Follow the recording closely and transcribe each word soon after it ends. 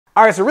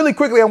All right, so really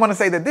quickly, I want to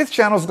say that this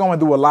channel is going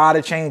through a lot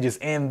of changes,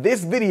 and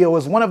this video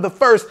is one of the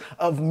first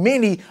of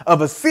many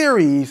of a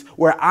series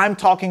where I'm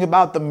talking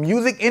about the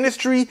music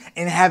industry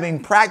and having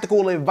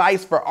practical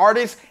advice for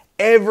artists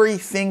every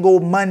single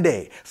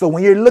Monday. So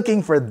when you're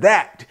looking for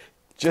that,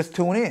 just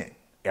tune in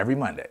every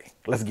Monday.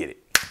 Let's get it.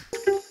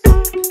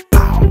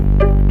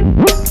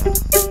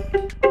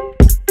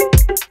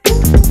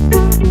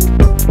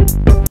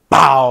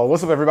 Bow!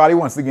 What's up, everybody?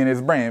 Once again,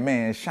 it's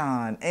BrandMan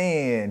Sean,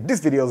 and this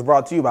video is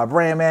brought to you by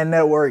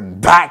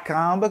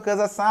BrandManNetwork.com because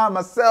I signed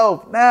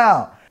myself.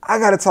 Now, I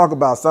got to talk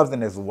about something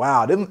that's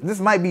wild. This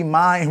might be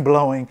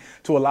mind-blowing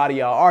to a lot of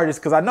y'all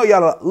artists because I know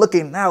y'all are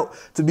looking out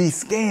to be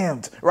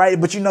scammed, right?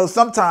 But you know,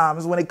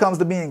 sometimes when it comes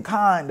to being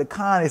con, the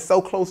con is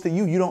so close to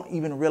you, you don't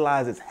even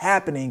realize it's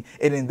happening.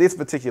 And in this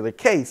particular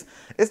case,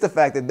 it's the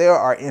fact that there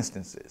are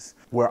instances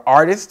where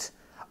artists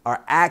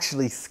are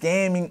actually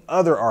scamming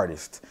other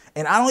artists.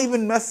 And I don't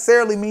even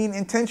necessarily mean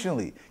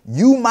intentionally.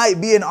 You might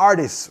be an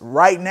artist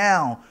right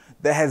now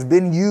that has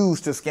been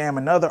used to scam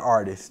another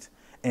artist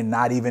and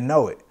not even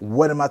know it.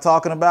 What am I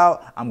talking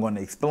about? I'm going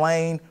to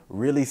explain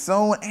really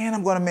soon, and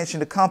I'm going to mention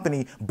the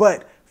company.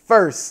 But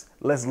first,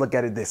 let's look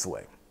at it this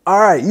way. All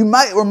right, you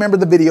might remember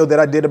the video that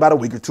I did about a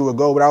week or two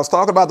ago, but I was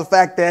talking about the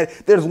fact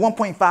that there's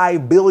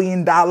 $1.5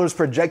 billion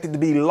projected to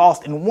be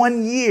lost in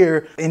 1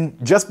 year, and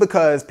just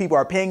because people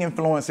are paying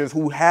influencers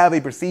who have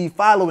a perceived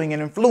following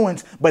and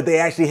influence, but they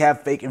actually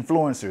have fake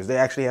influencers. They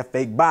actually have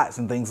fake bots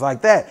and things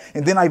like that.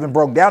 And then I even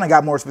broke down and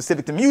got more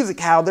specific to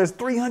music, how there's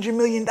 $300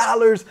 million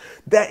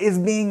that is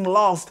being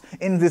lost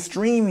in the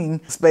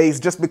streaming space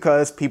just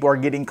because people are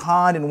getting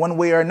conned in one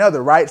way or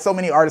another, right? So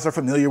many artists are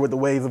familiar with the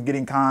ways of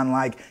getting conned,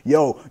 like,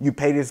 yo, you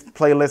pay this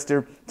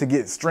playlister to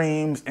get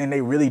streams and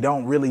they really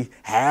don't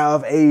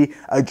have a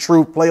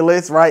true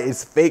playlist, right?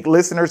 It's fake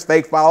listeners,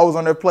 fake followers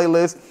on their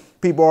playlist.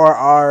 People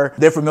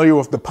they're familiar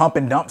with the pump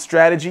and dump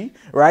strategy,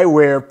 right?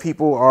 Where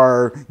people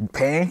are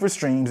paying for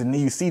streams and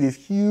then you see this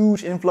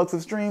huge influx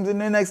of streams and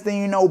then next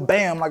thing you know,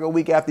 bam, like a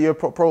week after your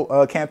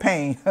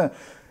campaign,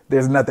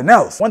 there's nothing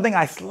else. One thing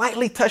I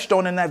slightly touched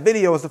on in that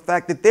video is the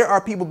fact that there are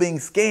people being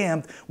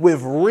scammed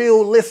with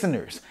real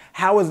listeners.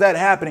 How is that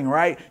happening,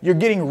 right? You're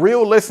getting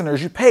real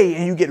listeners, you pay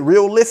and you get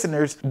real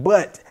listeners,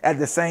 but at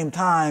the same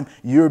time,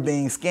 you're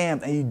being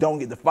scammed and you don't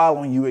get the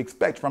following you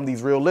expect from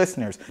these real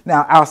listeners.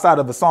 Now, outside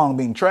of the song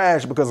being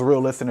trashed because real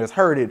listeners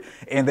heard it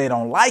and they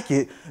don't like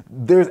it,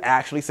 there's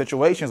actually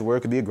situations where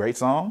it could be a great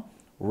song,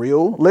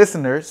 real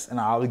listeners, and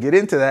I'll get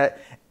into that,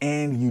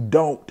 and you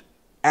don't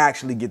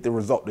actually get the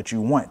result that you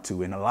want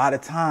to. And a lot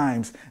of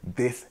times,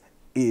 this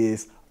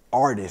is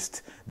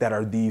artists that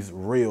are these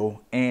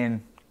real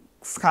and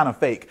kind of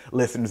fake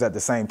listeners at the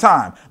same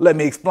time. Let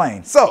me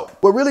explain. So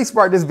what really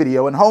sparked this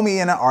video, and homie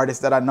and an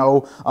artist that I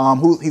know,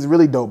 he's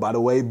really dope, by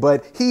the way,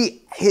 but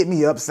he hit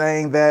me up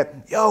saying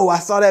that, yo, I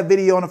saw that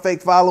video on the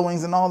fake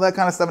followings and all that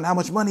kind of stuff and how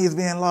much money is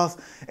being lost.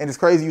 And it's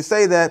crazy you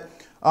say that.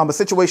 A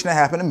situation that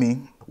happened to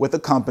me with a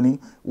company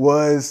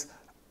was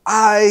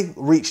I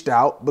reached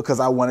out because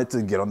I wanted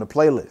to get on the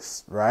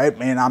playlist, right?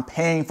 And I'm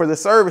paying for the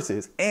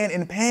services. And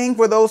in paying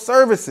for those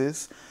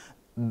services,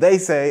 they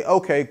say,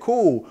 okay,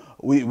 cool.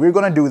 We're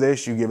going to do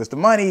this. You give us the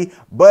money,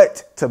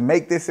 but to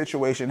make this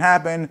situation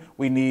happen,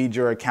 we need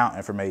your account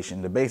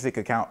information, the basic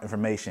account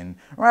information,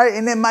 right?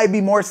 And it might be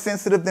more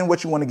sensitive than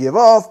what you want to give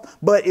off,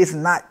 but it's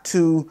not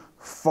too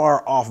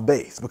far off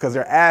base because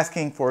they're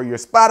asking for your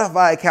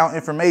Spotify account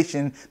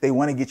information. They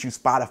want to get you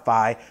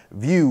Spotify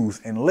views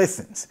and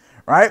listens,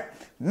 right?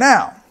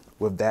 Now,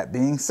 with that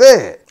being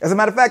said, as a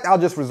matter of fact, I'll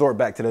just resort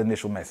back to the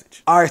initial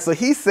message. All right, so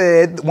he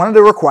said one of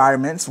the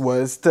requirements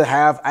was to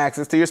have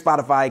access to your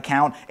Spotify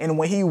account. And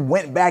when he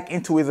went back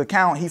into his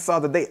account, he saw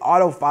that they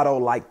auto-followed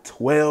like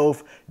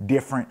 12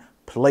 different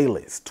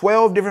playlists,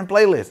 12 different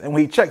playlists. And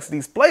when he checks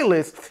these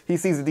playlists, he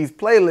sees that these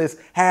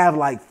playlists have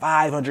like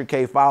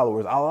 500K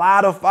followers, a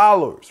lot of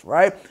followers,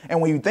 right?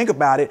 And when you think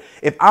about it,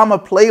 if I'm a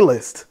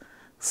playlist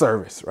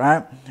service,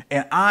 right,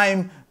 and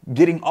I'm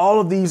getting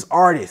all of these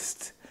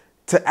artists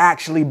to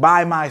actually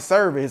buy my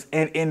service,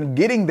 and in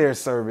getting their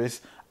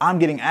service, I'm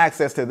getting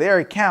access to their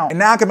account. And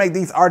now I can make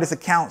these artists'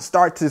 accounts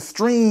start to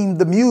stream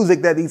the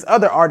music that these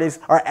other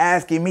artists are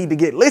asking me to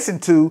get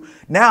listened to.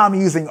 Now I'm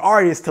using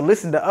artists to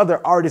listen to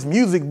other artists'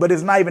 music, but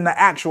it's not even the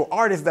actual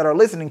artists that are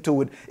listening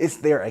to it, it's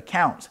their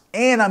accounts.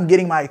 And I'm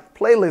getting my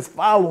playlist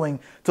following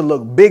to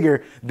look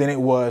bigger than it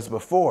was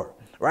before,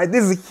 right?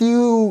 This is a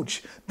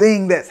huge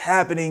thing that's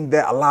happening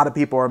that a lot of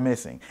people are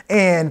missing.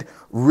 And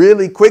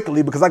really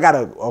quickly, because I got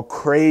a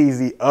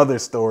crazy other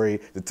story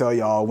to tell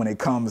y'all when it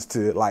comes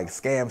to like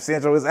Scam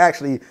Central. It's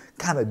actually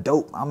kind of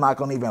dope. I'm not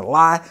gonna even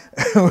lie,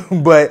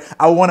 but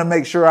I wanna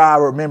make sure I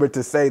remember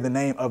to say the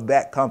name of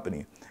that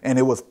company. And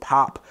it was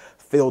Pop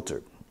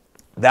Filter.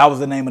 That was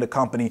the name of the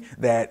company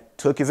that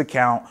took his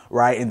account,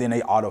 right? And then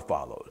they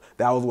auto-followed.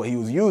 that was what he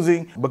was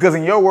using. Because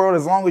in your world,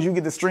 as long as you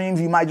get the streams,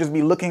 you might just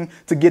be looking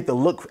to get the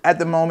look at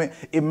the moment.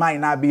 It might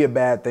not be a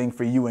bad thing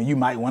for you, and you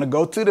might want to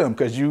go to them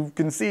because you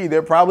can see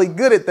they're probably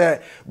good at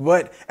that.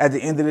 But at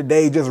the end of the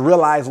day, just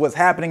realize what's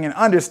happening and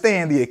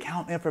understand the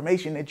account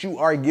information that you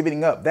are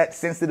giving up. That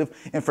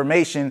sensitive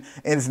information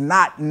is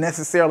not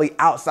necessarily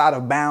outside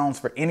of bounds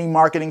for any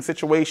marketing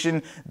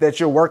situation that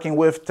you're working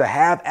with to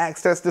have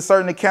access to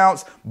certain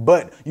accounts,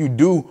 but you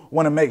do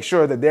want to make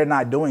sure that they're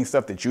not doing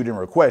stuff that you didn't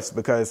request,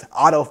 because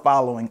auto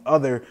following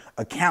other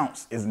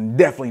accounts is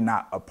definitely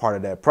not a part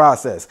of that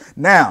process.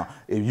 Now,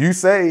 if you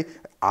say,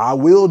 I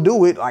will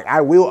do it, like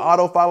I will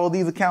auto follow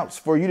these accounts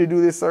for you to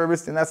do this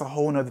service, then that's a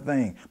whole nother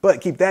thing.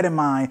 But keep that in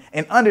mind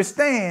and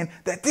understand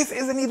that this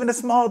isn't even a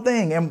small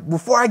thing. And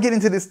before I get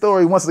into this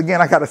story, once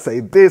again, I gotta say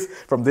this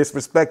from this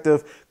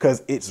perspective,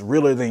 because it's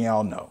realer than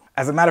y'all know.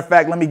 As a matter of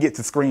fact, let me get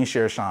to screen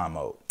share Sean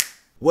mode.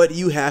 What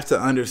you have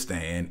to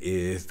understand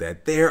is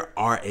that there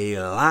are a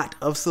lot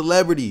of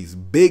celebrities,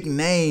 big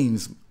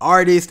names,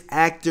 artists,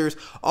 actors,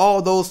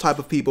 all those type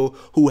of people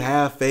who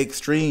have fake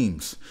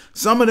streams.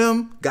 Some of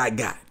them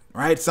got,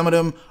 right? Some of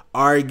them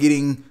are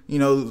getting,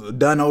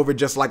 done over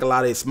just like a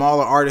lot of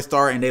smaller artists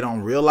are, and they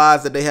don't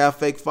realize that they have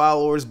fake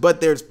followers. But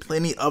there's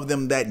plenty of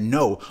them that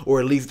know, or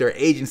at least their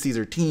agencies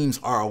or teams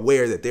are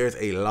aware that there's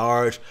a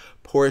large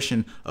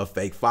portion of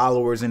fake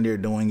followers, and they're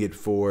doing it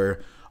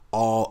for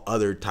all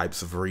other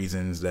types of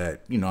reasons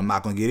that, I'm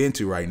not going to get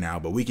into right now.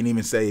 But we can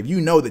even say, if you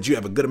know that you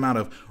have a good amount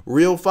of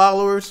real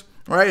followers,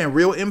 right, and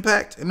real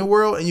impact in the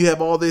world, and you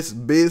have all this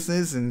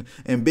business and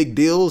big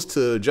deals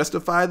to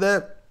justify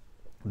that,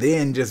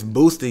 then just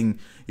boosting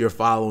your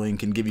following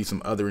can give you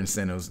some other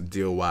incentives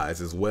deal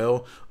wise as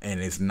well. And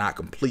it's not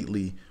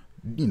completely,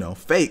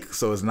 fake.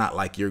 So it's not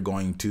like you're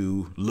going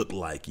to look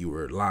like you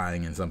were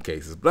lying in some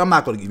cases. But I'm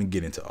not going to even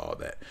get into all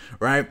that,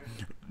 right?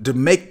 To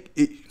make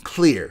it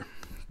clear,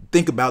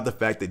 think about the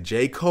fact that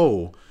J.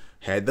 Cole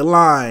had the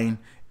line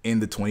in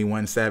the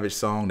 21 Savage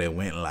song that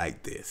went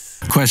like this.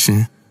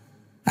 Question.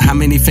 How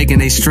many faking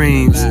they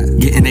streams,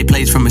 getting they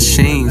plays from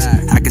machines?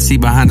 I can see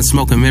behind the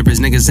smoke and mirrors,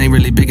 niggas ain't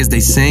really big as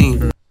they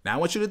seem. Now I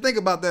want you to think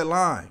about that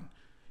line.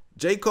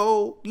 J.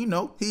 Cole,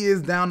 he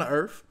is down to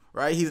earth,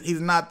 right?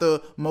 He's not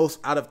the most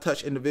out of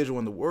touch individual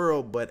in the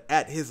world, but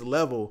at his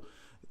level,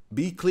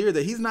 be clear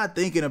that he's not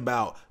thinking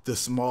about the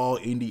small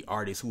indie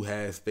artist who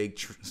has fake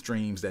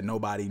streams that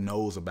nobody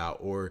knows about,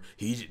 or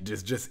he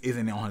just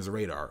isn't on his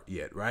radar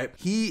yet, right?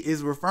 He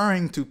is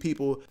referring to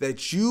people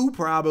that you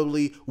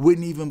probably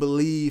wouldn't even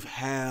believe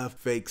have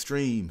fake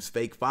streams,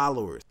 fake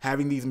followers.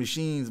 Having these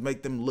machines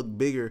make them look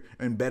bigger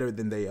and better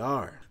than they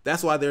are.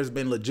 That's why there's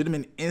been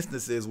legitimate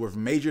instances where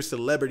major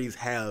celebrities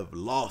have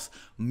lost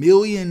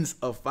millions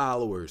of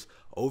followers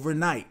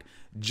overnight,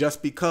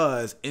 just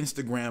because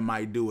Instagram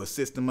might do a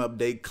system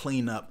update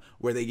cleanup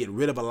where they get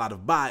rid of a lot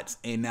of bots,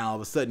 and now all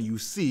of a sudden you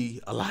see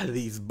a lot of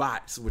these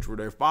bots, which were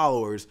their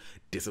followers,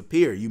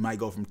 disappear. You might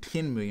go from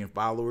 10 million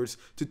followers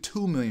to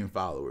 2 million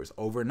followers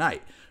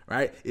overnight,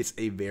 right? It's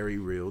a very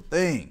real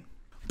thing.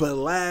 But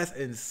last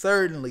and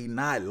certainly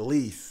not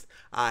least,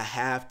 I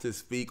have to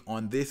speak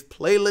on this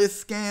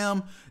playlist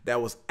scam that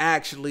was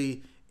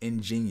actually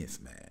ingenious,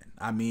 man.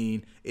 I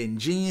mean,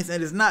 ingenious,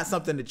 and it's not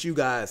something that you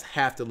guys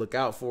have to look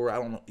out for. I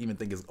don't even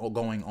think it's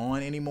going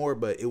on anymore,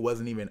 but it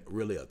wasn't even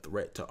really a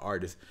threat to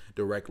artists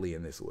directly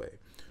in this way.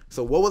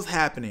 So what was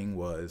happening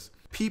was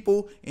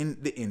people in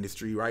the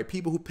industry, right,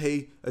 people who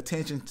pay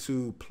attention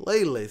to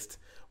playlists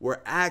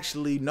were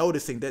actually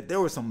noticing that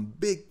there were some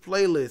big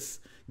playlists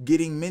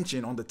getting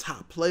mentioned on the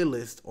top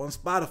playlist on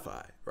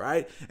Spotify,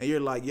 right? And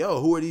you're like,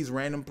 yo, who are these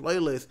random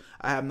playlists?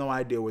 I have no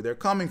idea where they're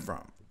coming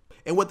from.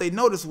 And what they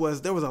noticed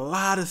was there was a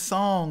lot of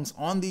songs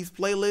on these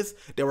playlists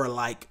that were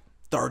like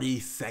 30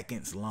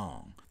 seconds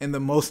long. And the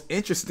most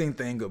interesting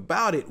thing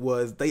about it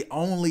was they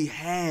only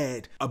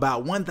had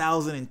about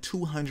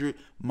 1,200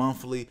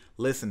 monthly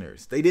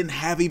listeners. They didn't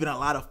have even a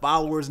lot of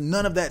followers,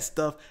 none of that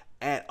stuff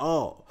at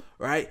all,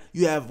 right?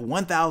 You have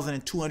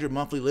 1,200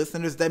 monthly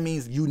listeners. That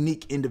means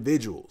unique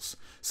individuals.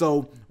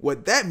 So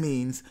what that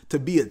means, to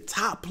be a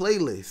top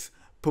playlist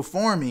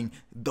performing,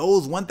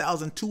 those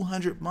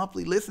 1,200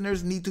 monthly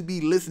listeners need to be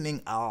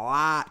listening a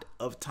lot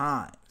of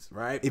times,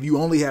 right? If you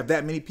only have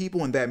that many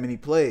people and that many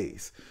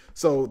plays.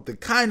 So the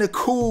kind of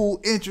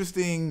cool,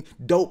 interesting,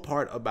 dope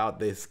part about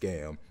this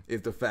scam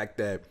is the fact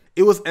that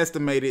it was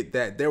estimated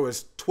that there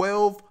was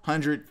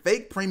 1,200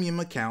 fake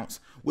premium accounts,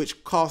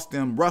 which cost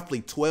them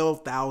roughly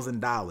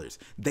 $12,000.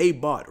 They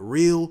bought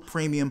real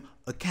premium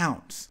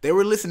accounts. They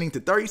were listening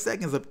to 30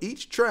 seconds of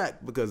each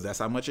track because that's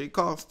how much it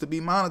costs to be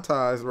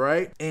monetized,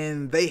 right?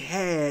 And they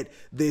had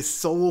this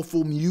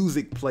soulful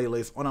music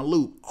playlist on a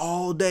loop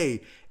all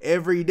day,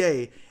 every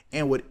day,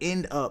 and would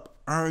end up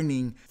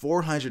earning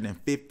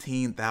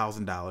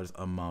 $415,000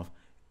 a month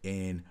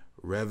in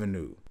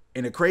revenue.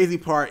 And the crazy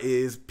part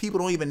is people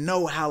don't even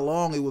know how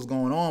long it was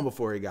going on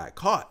before it got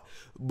caught.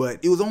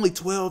 But it was only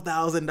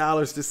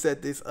 $12,000 to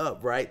set this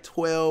up, right?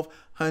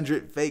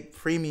 1,200 fake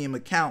premium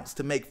accounts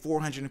to make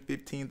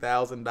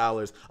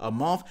 $415,000 a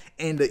month.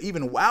 And the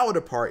even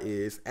wilder part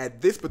is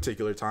at this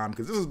particular time,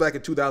 because this was back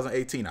in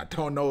 2018. I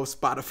don't know if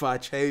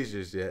Spotify changed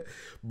this yet,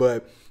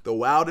 but the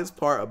wildest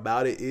part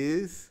about it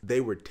is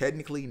they were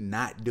technically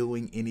not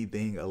doing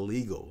anything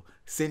illegal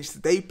since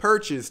they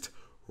purchased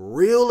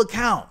real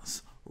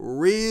accounts.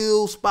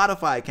 Real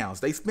Spotify accounts.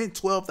 They spent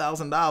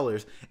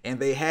 $12,000 and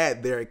they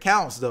had their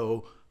accounts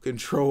though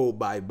controlled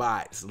by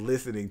bots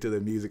listening to the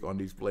music on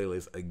these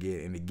playlists again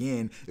and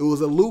again. It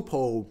was a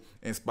loophole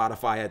in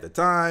Spotify at the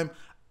time.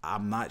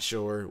 I'm not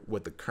sure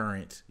what the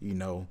current,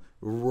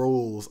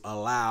 rules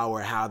allow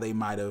or how they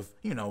might have,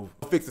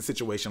 fixed a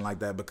situation like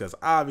that, because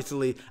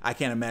obviously I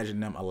can't imagine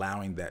them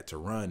allowing that to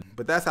run.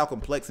 But that's how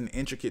complex and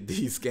intricate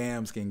these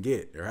scams can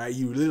get, right?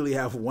 You literally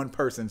have one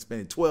person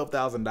spending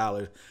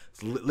 $12,000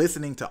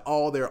 listening to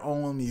all their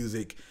own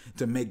music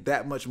to make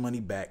that much money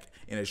back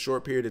in a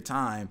short period of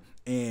time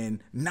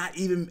and not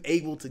even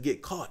able to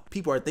get caught.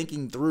 People are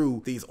thinking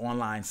through these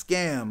online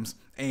scams,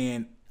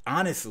 and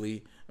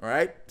honestly,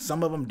 right,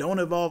 some of them don't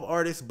involve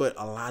artists, but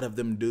a lot of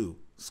them do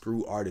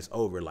screw artists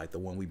over, like the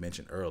one we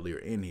mentioned earlier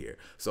in here.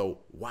 So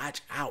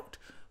watch out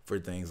for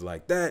things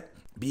like that.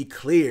 Be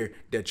clear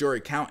that your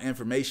account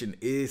information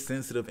is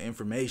sensitive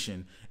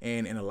information,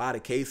 and in a lot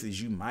of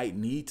cases you might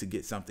need to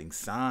get something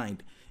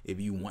signed if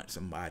you want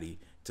somebody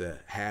to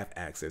have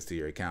access to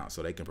your account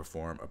so they can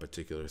perform a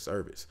particular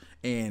service.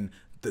 And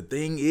the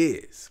thing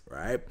is,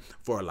 right,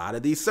 for a lot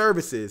of these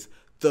services,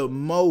 the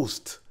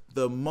most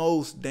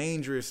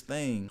dangerous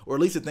thing, or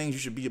at least the things you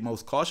should be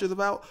most cautious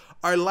about,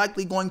 are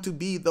likely going to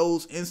be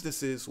those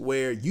instances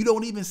where you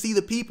don't even see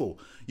the people.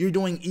 You're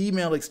doing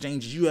email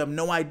exchanges. You have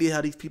no idea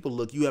how these people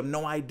look. You have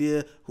no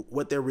idea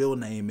what their real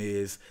name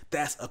is.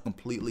 That's a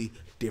completely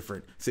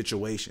different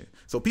situation.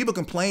 So people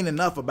complain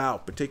enough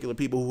about particular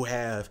people who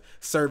have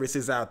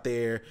services out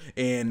there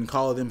and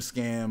call them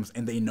scams,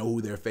 and they know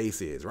who their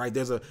face is, right?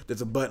 There's a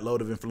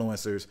buttload of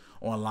influencers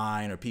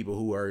online or people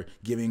who are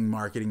giving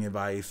marketing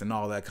advice and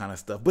all that kind of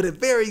stuff. But at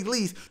very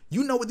least,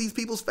 you know what these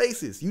people's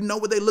faces, you know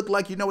what they look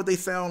like, you know what they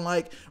sound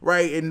like,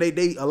 right? And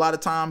they a lot of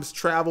times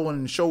travel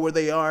and show where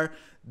they are.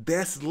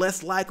 That's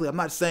less likely. I'm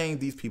not saying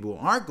these people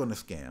aren't going to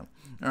scam.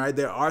 All right,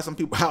 there are some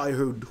people out here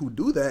who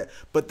do that,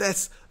 but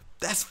that's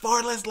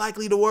far less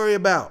likely to worry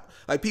about.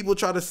 Like, people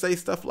try to say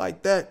stuff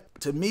like that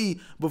to me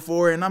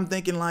before, and I'm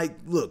thinking like,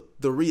 look,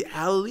 the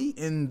reality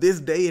in this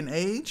day and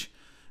age,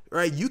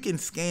 right? You can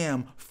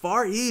scam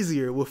far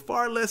easier with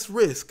far less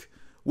risk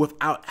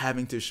without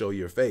having to show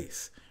your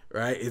face.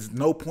 Right? It's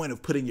no point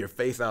of putting your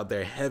face out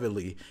there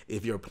heavily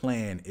if your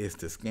plan is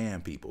to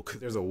scam people,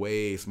 because there's a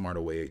way smarter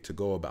way to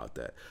go about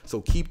that.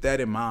 So keep that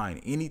in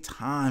mind.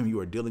 Anytime you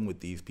are dealing with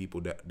these people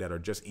that are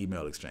just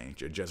email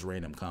exchange or just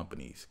random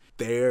companies,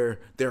 their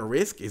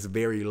risk is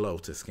very low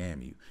to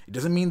scam you. It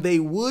doesn't mean they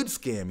would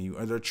scam you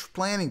or they're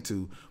planning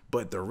to,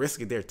 but the risk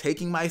that they're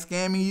taking by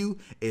scamming you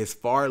is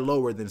far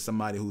lower than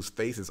somebody whose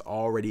face is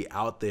already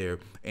out there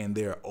and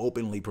they're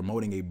openly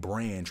promoting a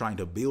brand, trying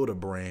to build a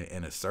brand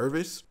and a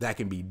service that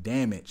can be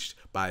damaged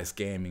by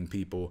scamming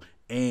people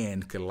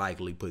and could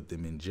likely put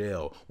them in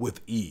jail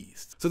with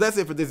ease. So that's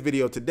it for this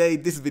video today.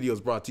 This video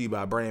is brought to you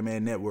by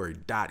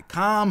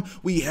BrandManNetwork.com.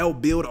 We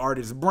help build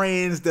artists'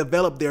 brands,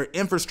 develop their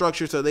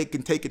infrastructure so they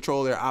can take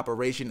control of their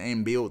operation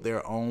and build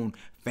their own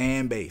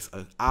fan base,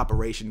 an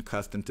operation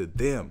custom to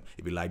them.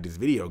 If you like this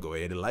video, go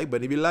ahead and like,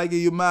 but if you like it,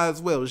 you might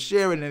as well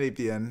share it. And if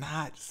you're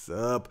not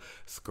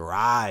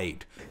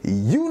subscribed,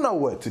 you know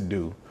what to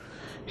do.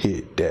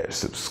 Hit that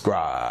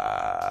subscribe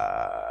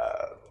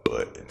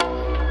button.